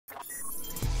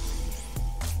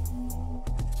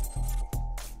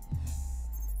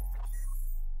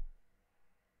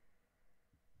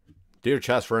Dear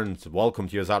chess friends, welcome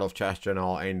to your Out of Chess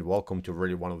channel and welcome to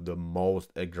really one of the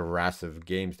most aggressive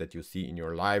games that you see in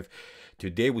your life.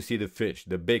 Today we see the fish,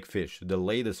 the big fish, the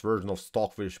latest version of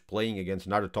Stockfish playing against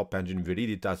another top engine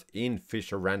Viridithas in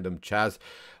Fischer Random Chess.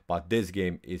 But this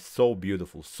game is so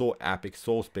beautiful, so epic,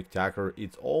 so spectacular.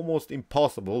 It's almost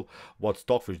impossible what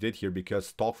Stockfish did here because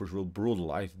Stockfish will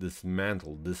brutalize,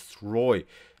 dismantle, destroy,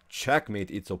 checkmate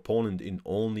its opponent in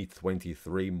only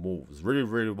 23 moves.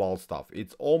 Really wild stuff.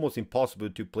 It's almost impossible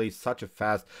to play such a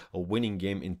fast winning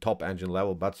game in top engine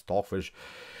level, but Stockfish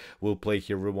will play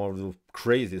here with one of the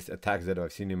craziest attacks that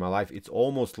I've seen in my life. It's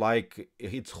almost like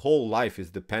its whole life is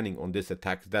depending on this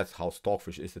attack. That's how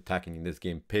Stockfish is attacking in this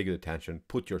game. Pay good attention,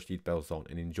 put your seatbelts on,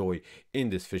 and enjoy in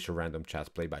this Fischer Random Chess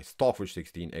play by Stockfish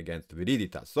 16 against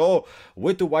Viridithas. So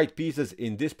with the white pieces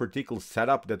in this particular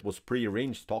setup that was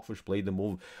pre-arranged, Stockfish played the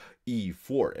move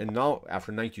E4, and now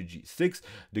after knight to G6,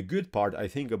 the good part I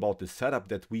think about the setup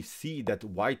that we see that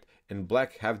white and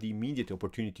black have the immediate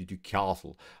opportunity to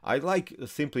castle. I like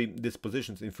simply these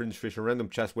positions in French Fischer Random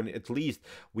Chess when at least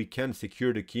we can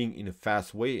secure the king in a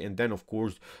fast way, and then of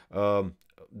course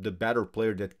the better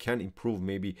player that can improve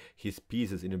maybe his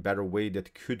pieces in a better way,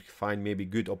 that could find maybe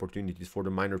good opportunities for the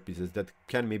minor pieces, that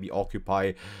can maybe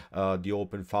occupy the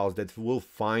open files, that will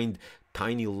find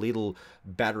tiny little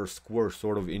better squares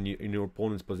sort of in your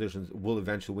opponent's positions, will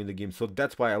eventually win the game. So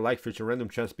that's why I like Fischer Random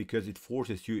Chess, because it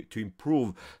forces you to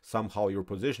improve somehow your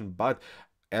position. But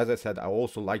as I said, I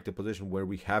also like the position where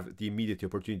we have the immediate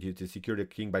opportunity to secure the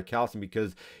king by castling,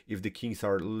 because if the kings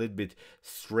are a little bit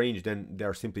strange, then there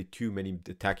are simply too many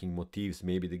attacking motifs.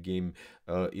 Maybe the game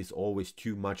is always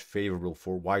too much favorable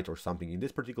for white or something. In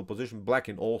this particular position, black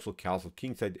can also castle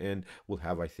kingside and will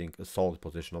have, I think, a solid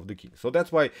position of the king. So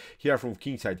that's why here from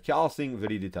kingside castling,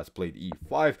 Viridithas played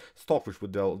e5, Stockfish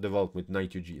would develop with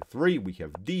knight to g3, we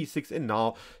have d6, and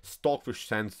now Stockfish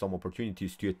sends some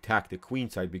opportunities to attack the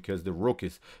queenside because the rook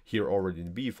is here already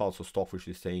in b file. So Stockfish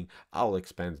is saying I'll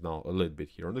expand now a little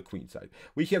bit here on the queen side.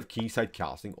 We have kingside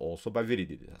castling also by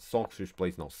Viridithas. Stockfish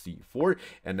plays now c4,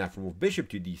 and after move bishop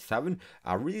to d7,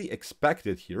 I really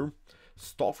expected here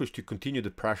Stockfish to continue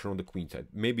the pressure on the queen side,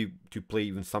 maybe to play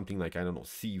even something like, I don't know,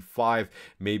 c5,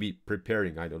 maybe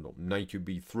preparing, I don't know, knight to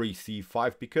b3,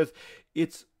 c5, because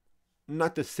it's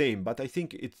not the same, but I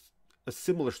think it's a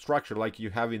similar structure like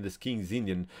you have in this King's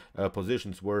Indian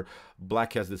positions, where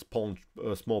black has this pawn,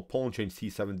 small pawn chain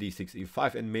c7, d6,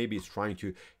 e5, and maybe it's trying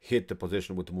to hit the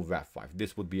position with the move f5.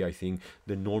 This would be, I think,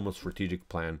 the normal strategic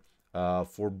plan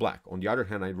for black. On the other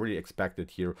hand, I really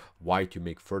expected here white to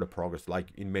make further progress like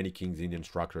in many King's Indian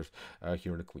structures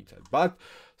here on the queen side. But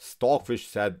Stockfish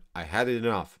said, I had it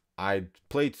enough. I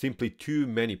played simply too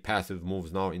many passive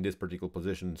moves now in this particular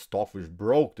position. Stockfish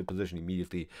broke the position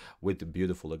immediately with the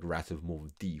beautiful aggressive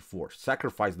move d4.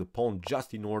 Sacrificed the pawn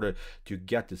just in order to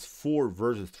get this 4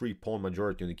 versus 3 pawn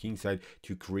majority on the king side,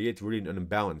 to create really an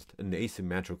imbalanced, an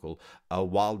asymmetrical,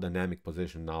 wild dynamic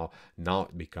position. Now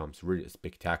it becomes really a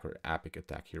spectacular, epic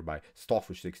attack here by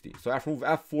Stockfish 16. So after move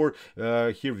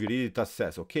f4, here Viridithas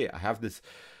says, okay, I have this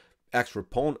extra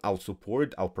pawn, I'll support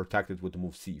it, I'll protect it with the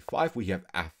move c5. We have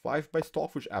f5 by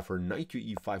Stockfish. After knight to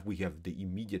e5, we have the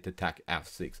immediate attack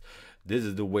f6. This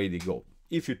is the way they go.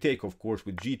 If you take, of course,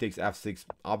 with g takes f6,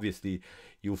 obviously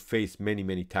you'll face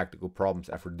many tactical problems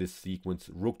after this sequence.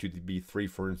 Rook to b3,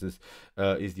 for instance,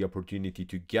 is the opportunity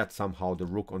to get somehow the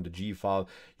rook on the g file.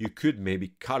 You could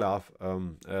maybe cut off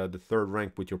the third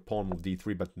rank with your pawn move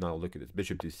d3, but now look at this,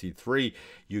 bishop to c3.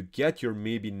 You get your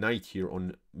maybe knight here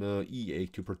on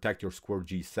e8 to protect your square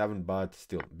g7, but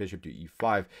still bishop to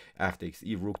e5, f takes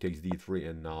e, rook takes d3,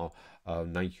 and now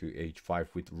knight to h5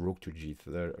 with rook to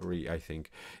g3, I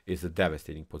think, is a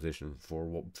devastating position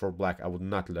for black. I would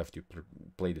not love to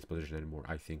play this position anymore.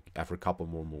 I think after a couple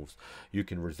more moves you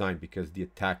can resign, because the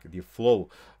attack, the flow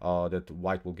that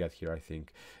white will get here, I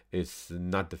think, is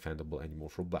not defendable anymore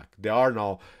for black. There are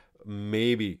now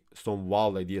maybe some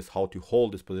wild ideas how to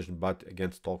hold this position, but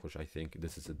against Stockfish, I think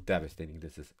this is a devastating,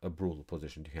 this is a brutal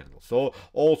position to handle. So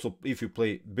also, if you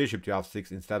play bishop to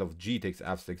f6 instead of g takes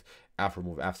f6 after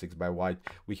move f6 by white,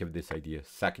 we have this idea,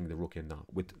 sacking the rook in now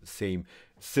with same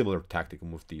similar tactical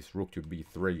move, these rook to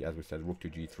b3, as we said, rook to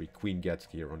g3, queen gets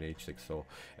here on h6. So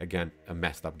again, a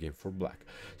messed up game for black.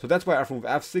 So that's why after move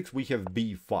f6 we have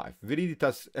b5.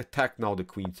 Viridithas attack now the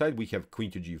queen side. We have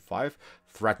queen to g5,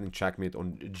 threatening checkmate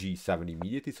on g7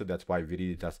 immediately. So that's why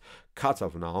Viridithas cuts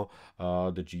off now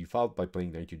the g file by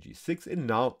playing knight to g6, and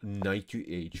now knight to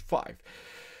h5.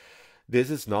 This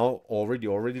is now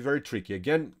already very tricky.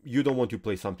 Again, you don't want to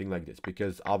play something like this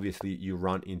because obviously you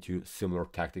run into similar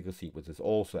tactical sequences.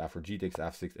 Also, after g takes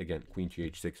f6, again, queen to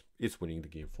h6 is winning the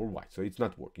game for white. So it's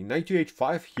not working. Knight to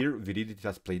h5, here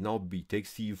Viridithas played now b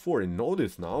takes c4. And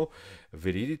notice now,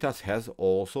 Viridithas has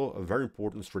also a very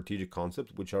important strategic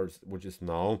concept, which is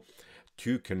now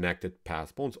two connected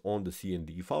pass pawns on the c and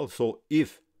d file. So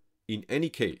if in any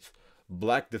case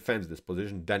black defends this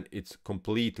position, then it's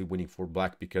completely winning for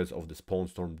black because of this pawn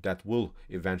storm that will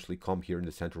eventually come here in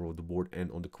the center of the board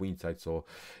and on the queen side. So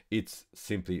it's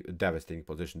simply a devastating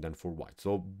position then for white.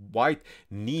 So white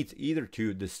needs either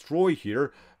to destroy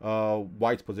here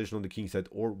white's position on the king side,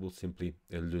 or will simply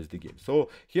lose the game. So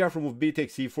here after move b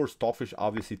takes c4, Stockfish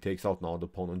obviously takes out now the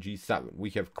pawn on g7.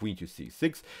 We have queen to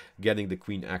c6, getting the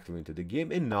queen active into the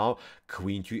game, and now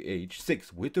queen to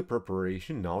h6 with the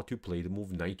preparation now to play the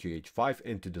move knight to h5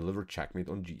 and to deliver checkmate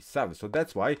on g7. So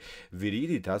that's why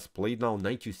Viridithas played now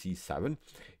knight to c7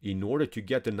 in order to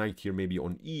get the knight here maybe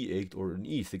on e8 or on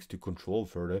e6 to control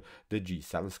further the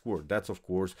g7 square. That's of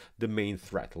course the main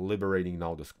threat, liberating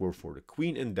now the square for the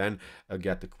queen, and then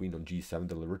get the queen on g7,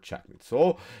 deliver checkmate.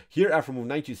 So here after move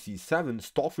knight to c7,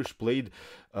 Stockfish played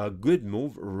a good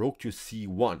move, rook to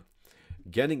c1,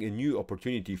 getting a new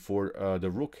opportunity for the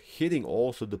rook, hitting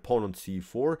also the pawn on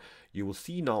c4. You will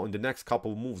see now in the next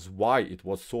couple of moves why it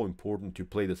was so important to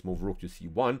play this move rook to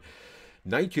c1.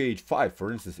 Knight to h5,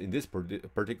 for instance, in this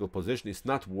particular position is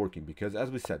not working because, as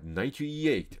we said, knight to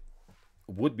e8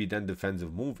 would be then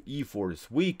defensive move, e4 is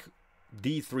weak,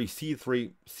 d3,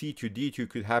 c3, c2, d2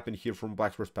 could happen here from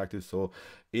black's perspective, so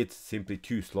it's simply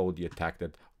too slow, the attack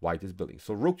that white is building.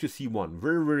 So rook to c1,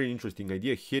 very interesting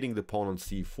idea, hitting the pawn on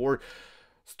c4.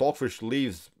 Stockfish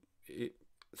leaves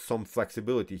some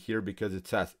flexibility here because it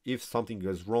says if something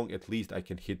goes wrong, at least I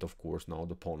can hit, of course, now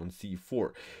the pawn on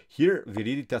c4. Here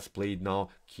Viridithas played now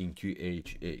king to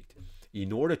h8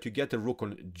 in order to get the rook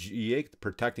on g8,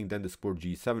 protecting then the square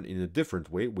g7 in a different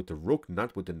way with the rook,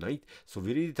 not with the knight. So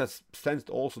Viridithas sensed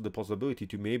also the possibility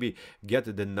to maybe get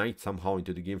the knight somehow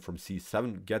into the game from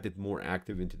c7, get it more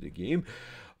active into the game.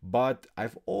 But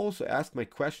I've also asked my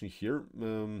question here.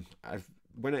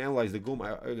 When I analyzed the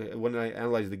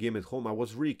game at home, I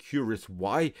was really curious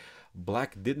why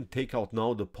black didn't take out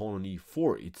now the pawn on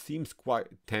e4. It seems quite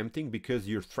tempting because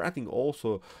you're threatening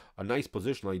also a nice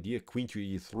position idea, queen to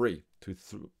e3,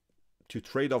 to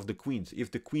trade off the queens.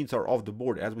 If the queens are off the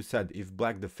board, as we said, if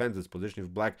black defends this position, if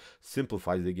black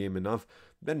simplifies the game enough,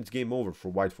 then it's game over for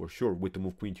white for sure with the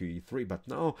move queen to e3. But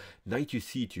now knight to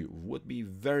c2 would be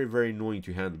very annoying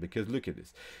to handle because look at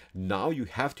this. Now you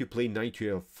have to play knight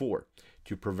to f4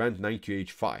 to prevent knight to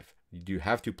h5. You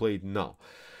have to play it now.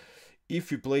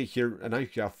 If you play here a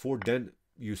knight to f4, then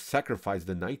you sacrifice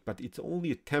the knight, but it's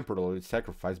only a temporary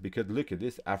sacrifice because look at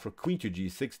this. After queen to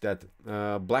g6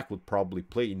 that black would probably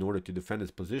play in order to defend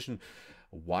his position,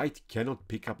 white cannot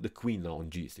pick up the queen now on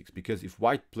g6, because if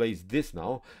white plays this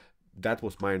now, that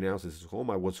was my analysis at home.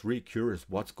 I was really curious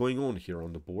what's going on here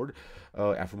on the board.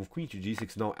 After move queen to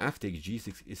g6, now f takes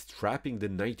g6 is trapping the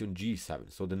knight on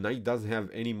g7, so the knight doesn't have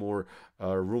any more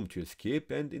room to escape.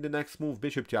 And in the next move,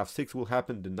 bishop to f6 will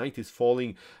happen. The knight is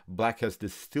falling. Black has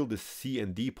still the c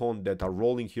and d pawn that are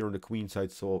rolling here on the queen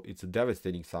side, so it's a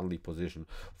devastating suddenly position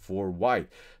for white.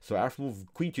 So after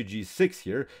move queen to g6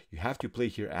 here, you have to play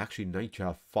here actually knight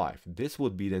to f5. This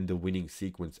would be then the winning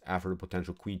sequence after the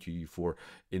potential queen to e4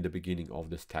 in the beginning of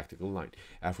this tactical line.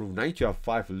 After knight to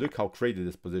f5, look how crazy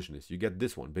this position is. You get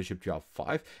this one, bishop to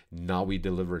f5. Now we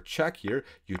deliver a check here.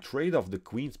 You trade off the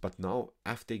queens, but now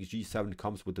f takes g7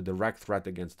 comes with a direct threat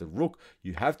against the rook.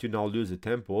 You have to now lose the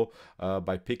tempo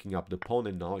by picking up the pawn,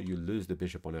 and now you lose the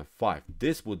bishop on f5.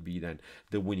 This would be then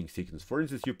the winning sequence. For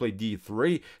instance, you play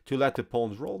d3 to let the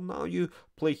pawns roll. Now you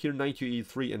play here knight to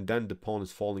e3, and then the pawn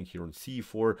is falling here on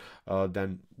c4.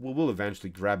 Then we will eventually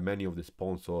grab many of these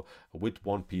pawns. So with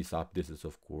one piece up, this is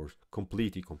of course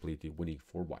completely winning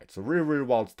for white. So really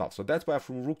wild stuff. So that's why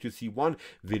from rook to c1,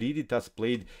 Viridithas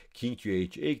played king to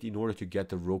h8 in order to get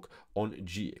the rook on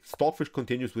g8. Stockfish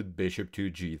continues with bishop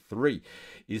to g3,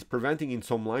 is preventing in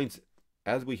some lines,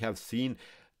 as we have seen.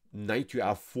 Knight to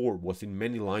f4 was in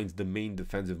many lines the main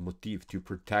defensive motif to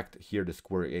protect here the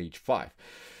square h5.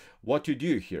 What you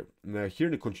do here? Here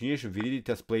in the continuation,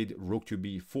 Viridithas played rook to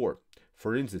b4.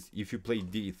 For instance, if you play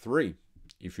d3,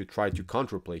 if you try to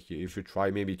counterplay here, if you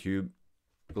try maybe to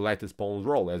let this pawn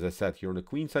roll, as I said here on the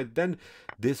queen side, then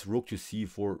this rook to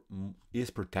c4 is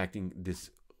protecting this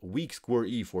weak square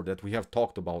e4 that we have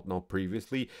talked about now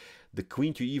previously. The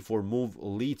queen to e4 move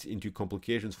leads into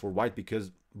complications for white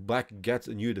because Black gets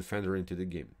a new defender into the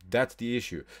game. That's the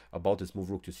issue about this move,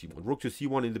 rook to c1. Rook to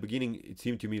c1, in the beginning, it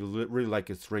seemed to me really like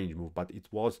a strange move, but it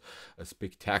was a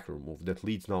spectacular move that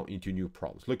leads now into new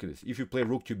problems. Look at this. If you play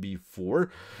rook to b4,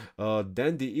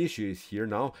 then the issue is here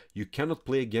now, you cannot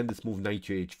play again this move knight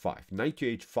to h5. Knight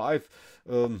to h5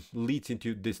 leads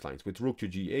into this lines with rook to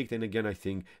g8, and again, I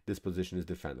think this position is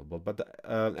defendable. But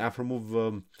after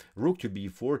move rook to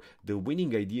b4, the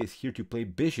winning idea is here to play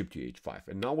bishop to h5.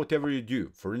 And now whatever you do,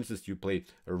 for instance, you play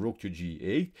a rook to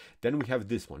g8, then we have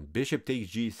this one, bishop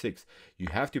takes g6. You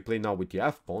have to play now with the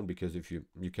f pawn, because if you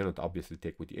cannot obviously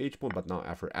take with the h pawn, but now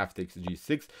after f takes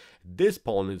g6, this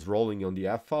pawn is rolling on the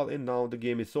f file, and now the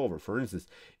game is over. For instance,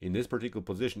 in this particular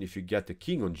position, if you get the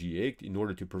king on g8 in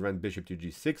order to prevent bishop to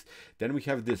g6, then we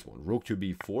have this one, rook to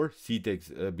b4, c takes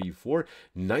b4,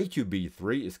 knight to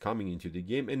b3 is coming into the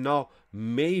game, and now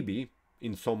maybe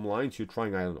in some lines you're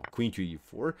trying, I don't know, queen to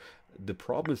e4. The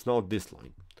problem is now this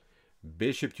line,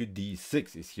 bishop to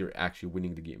d6 is here actually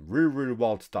winning the game. Really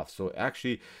wild stuff. So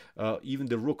actually even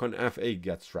the rook on f8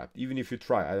 gets trapped. Even if you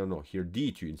try, I don't know, here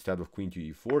d2 instead of queen to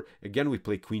e4, again we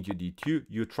play queen to d2.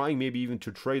 You're trying maybe even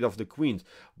to trade off the queens,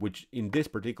 which in this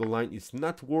particular line is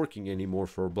not working anymore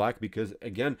for black, because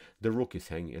again the rook is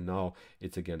hanging, and now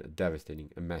it's again a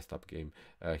devastating, a messed up game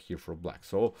here for black.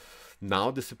 So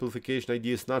now the simplification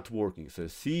idea is not working. So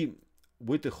see,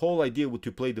 with the whole idea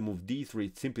to play the move d3,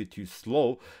 it's simply too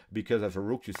slow, because after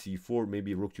rook to c4,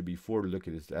 maybe rook to b4, look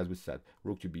at this, as we said,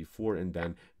 rook to b4, and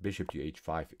then bishop to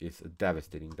h5 is a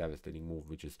devastating move,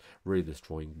 which is really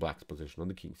destroying black's position on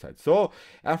the king side. So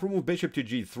after move bishop to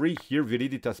g3, here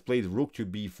Viridithas plays rook to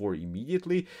b4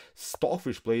 immediately.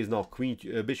 Stockfish plays now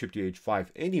bishop to h5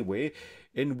 anyway.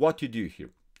 And what to do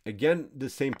here? Again, the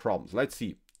same problems. Let's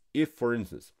see if, for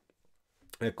instance,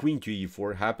 queen to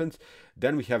e4 happens,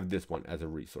 then we have this one as a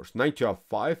resource. Knight to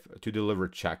f5 to deliver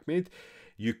checkmate.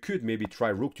 You could maybe try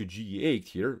rook to g8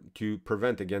 here to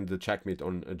prevent again the checkmate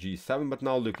on g7, but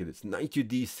now look at this. Knight to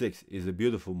d6 is a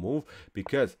beautiful move,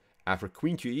 because after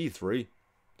queen to e3,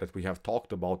 that we have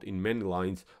talked about in many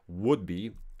lines, would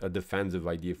be a defensive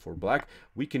idea for black.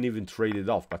 We can even trade it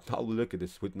off, but now look at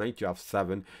this, with knight to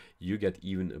f7 you get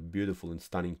even a beautiful and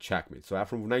stunning checkmate. So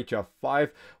after knight to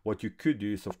f5, what you could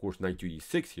do is of course knight to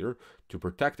e6 here to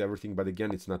protect everything, but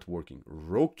again it's not working.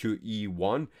 Rook to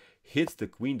e1 hits the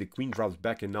queen drops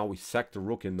back, and now we sack the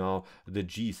rook, and now the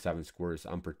g7 square is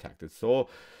unprotected. So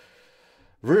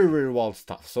very wild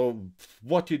stuff. So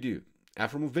what you do?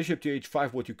 After move bishop to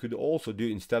h5, what you could also do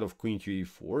instead of queen to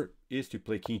e4 is to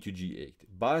play king to g8.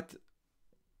 But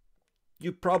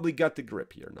you probably got the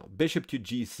grip here now. Bishop to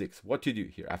g6. What to do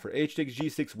here? After h takes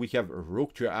g6, we have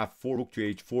rook to f4. Rook to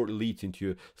h4 leads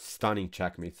into a stunning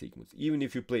checkmate sequence. Even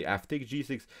if you play f takes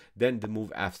g6, then the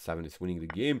move f7 is winning the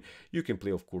game. You can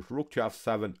play, of course, rook to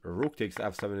f7, rook takes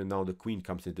f7, and now the queen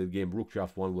comes into the game. Rook to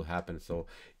f1 will happen, so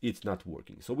it's not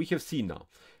working. So we have seen now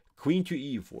queen to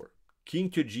e4.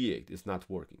 King to g8 is not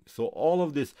working. So all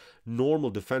of these normal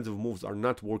defensive moves are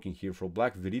not working here for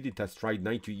black. Viridithas tried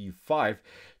knight to e5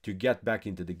 to get back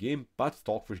into the game, but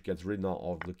Stockfish gets rid now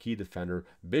of the key defender,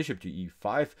 bishop to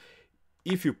e5.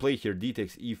 If you play here d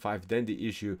takes e5, then the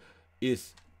issue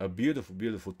is a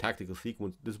beautiful tactical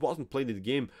sequence. This wasn't played in the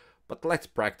game, but let's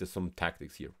practice some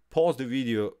tactics here. Pause the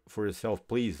video for yourself,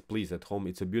 please at home.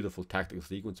 It's a beautiful tactical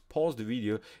sequence. Pause the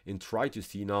video and try to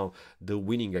see now the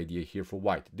winning idea here for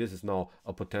white. This is now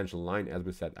a potential line, as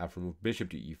we said, after move bishop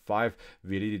to e5.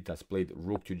 Viridithas played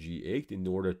rook to g8 in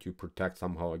order to protect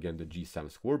somehow again the g7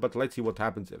 square. But let's see what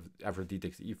happens after d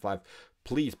takes e5.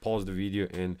 Please pause the video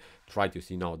and try to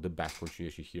see now the best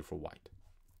continuation here for white.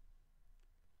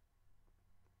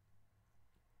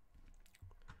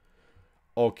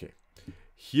 Okay.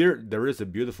 Here there is a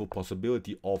beautiful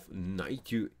possibility of knight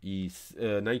to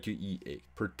e8,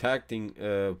 protecting,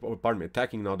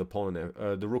 attacking now the pawn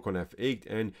on the rook on f8,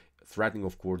 and threatening,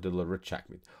 of course, the delivered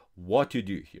checkmate. What to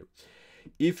do here?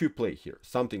 If you play here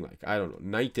something like, I don't know,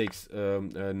 knight takes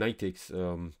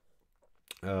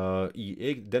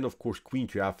e8, then of course queen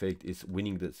to f8 is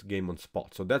winning this game on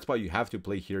spot. So that's why you have to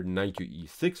play here knight to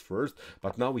e6 first.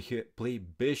 But now we play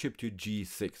bishop to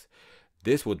g6.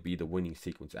 This would be the winning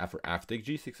sequence. After f takes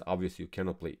g6, obviously you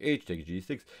cannot play h takes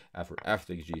g6. After f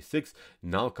takes g6,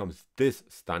 now comes this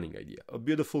stunning idea. A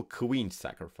beautiful queen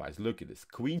sacrifice. Look at this.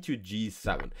 Queen to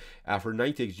g7. After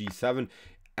knight takes g7,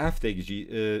 f takes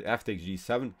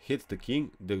g7 hits the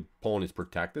king. The pawn is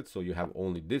protected, so you have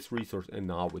only this resource. And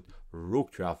now with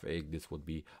rook to f8, this would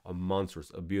be a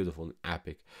monstrous, a beautiful and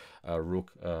epic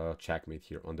rook checkmate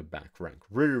here on the back rank.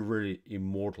 Really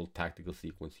immortal tactical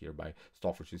sequence here by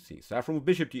Stockfish. So after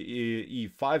bishop to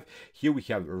e5, here we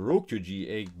have rook to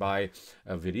g8 by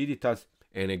Viridithas.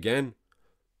 And again,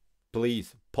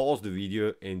 please pause the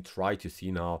video and try to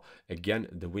see now again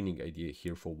the winning idea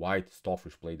here for white.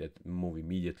 Stockfish played that move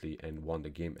immediately and won the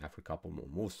game after a couple more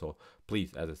moves. So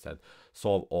please, as I said,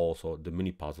 solve also the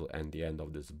mini puzzle and the end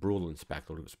of this brutal and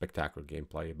spectacular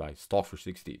gameplay by Stockfish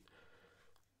 16.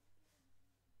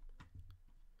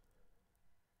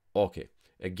 Okay,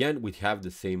 again we have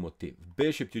the same motif.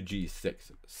 Bishop to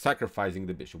g6, sacrificing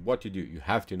the bishop. What you do, you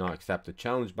have to now accept the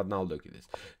challenge, but now look at this.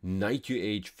 Knight to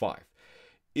h5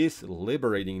 is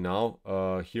liberating now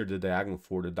here the diagonal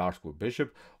for the dark square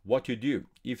bishop. What you do,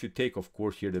 if you take of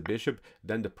course here the bishop,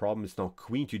 then the problem is now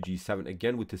queen to g7,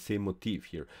 again with the same motif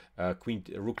here.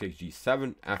 Rook takes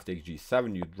g7, f takes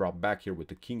g7, you drop back here with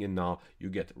the king, and now you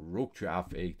get rook to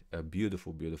f8, a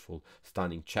beautiful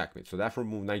stunning checkmate. So therefore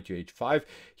move knight to h5.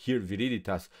 Here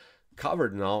Viridithas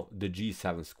covered now the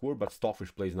g7 square, but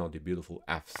Stockfish plays now the beautiful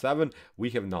f7. We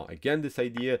have now again this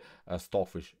idea.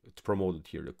 Stockfish promoted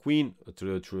here the queen,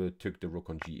 took the rook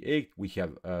on g8. We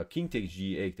have king takes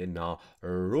g8, and now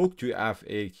rook to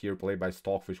f8 here played by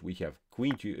Stockfish. We have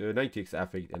queen to knight takes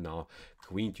f8, and now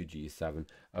queen to g7.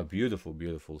 A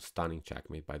beautiful stunning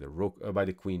checkmate by the rook, by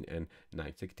the queen and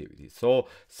knight's activity. So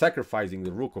sacrificing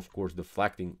the rook, of course,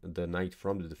 deflecting the knight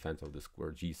from the defense of the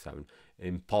square g7.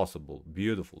 Impossible,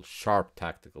 beautiful, sharp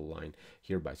tactical line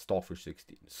here by Stockfish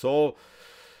 16. So,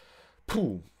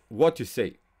 what to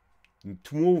say?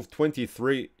 To move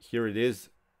 23, here it is.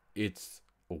 It's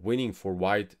winning for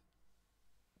white.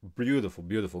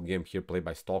 Beautiful game here played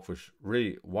by Stockfish.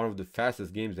 Really one of the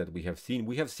fastest games that we have seen.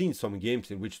 We have seen some games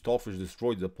in which Stockfish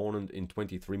destroyed the opponent in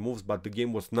 23 moves, but the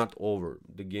game was not over.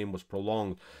 The game was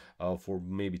prolonged for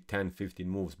maybe 10-15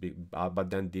 moves, but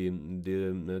then the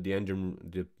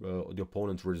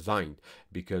opponent resigned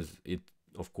because it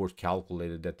of course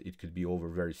calculated that it could be over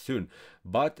very soon.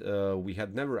 But we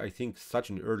had never, I think, such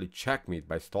an early checkmate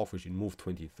by Stockfish in move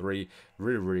 23.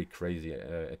 Really crazy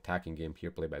attacking game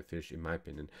here played by Fish, in my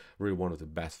opinion. Really one of the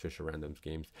best Fisher randoms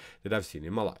games that I've seen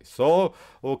in my life. So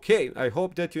okay, I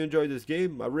hope that you enjoyed this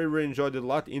game. I really enjoyed it a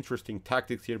lot. Interesting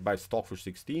tactics here by Stockfish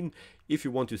 16. If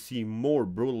you want to see more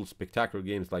brutal spectacular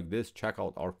games like this, check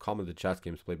out our commented chess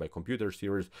games played by computer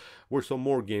series, where some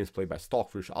more games played by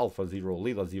Stockfish, Alpha Zero,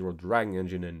 Lila Zero, Dragon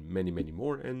Engine, and many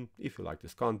more. And if you like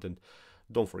this content,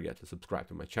 don't forget to subscribe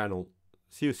to my channel.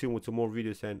 See you soon with some more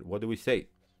videos, and what do we say?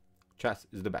 Chess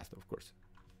is the best, of course.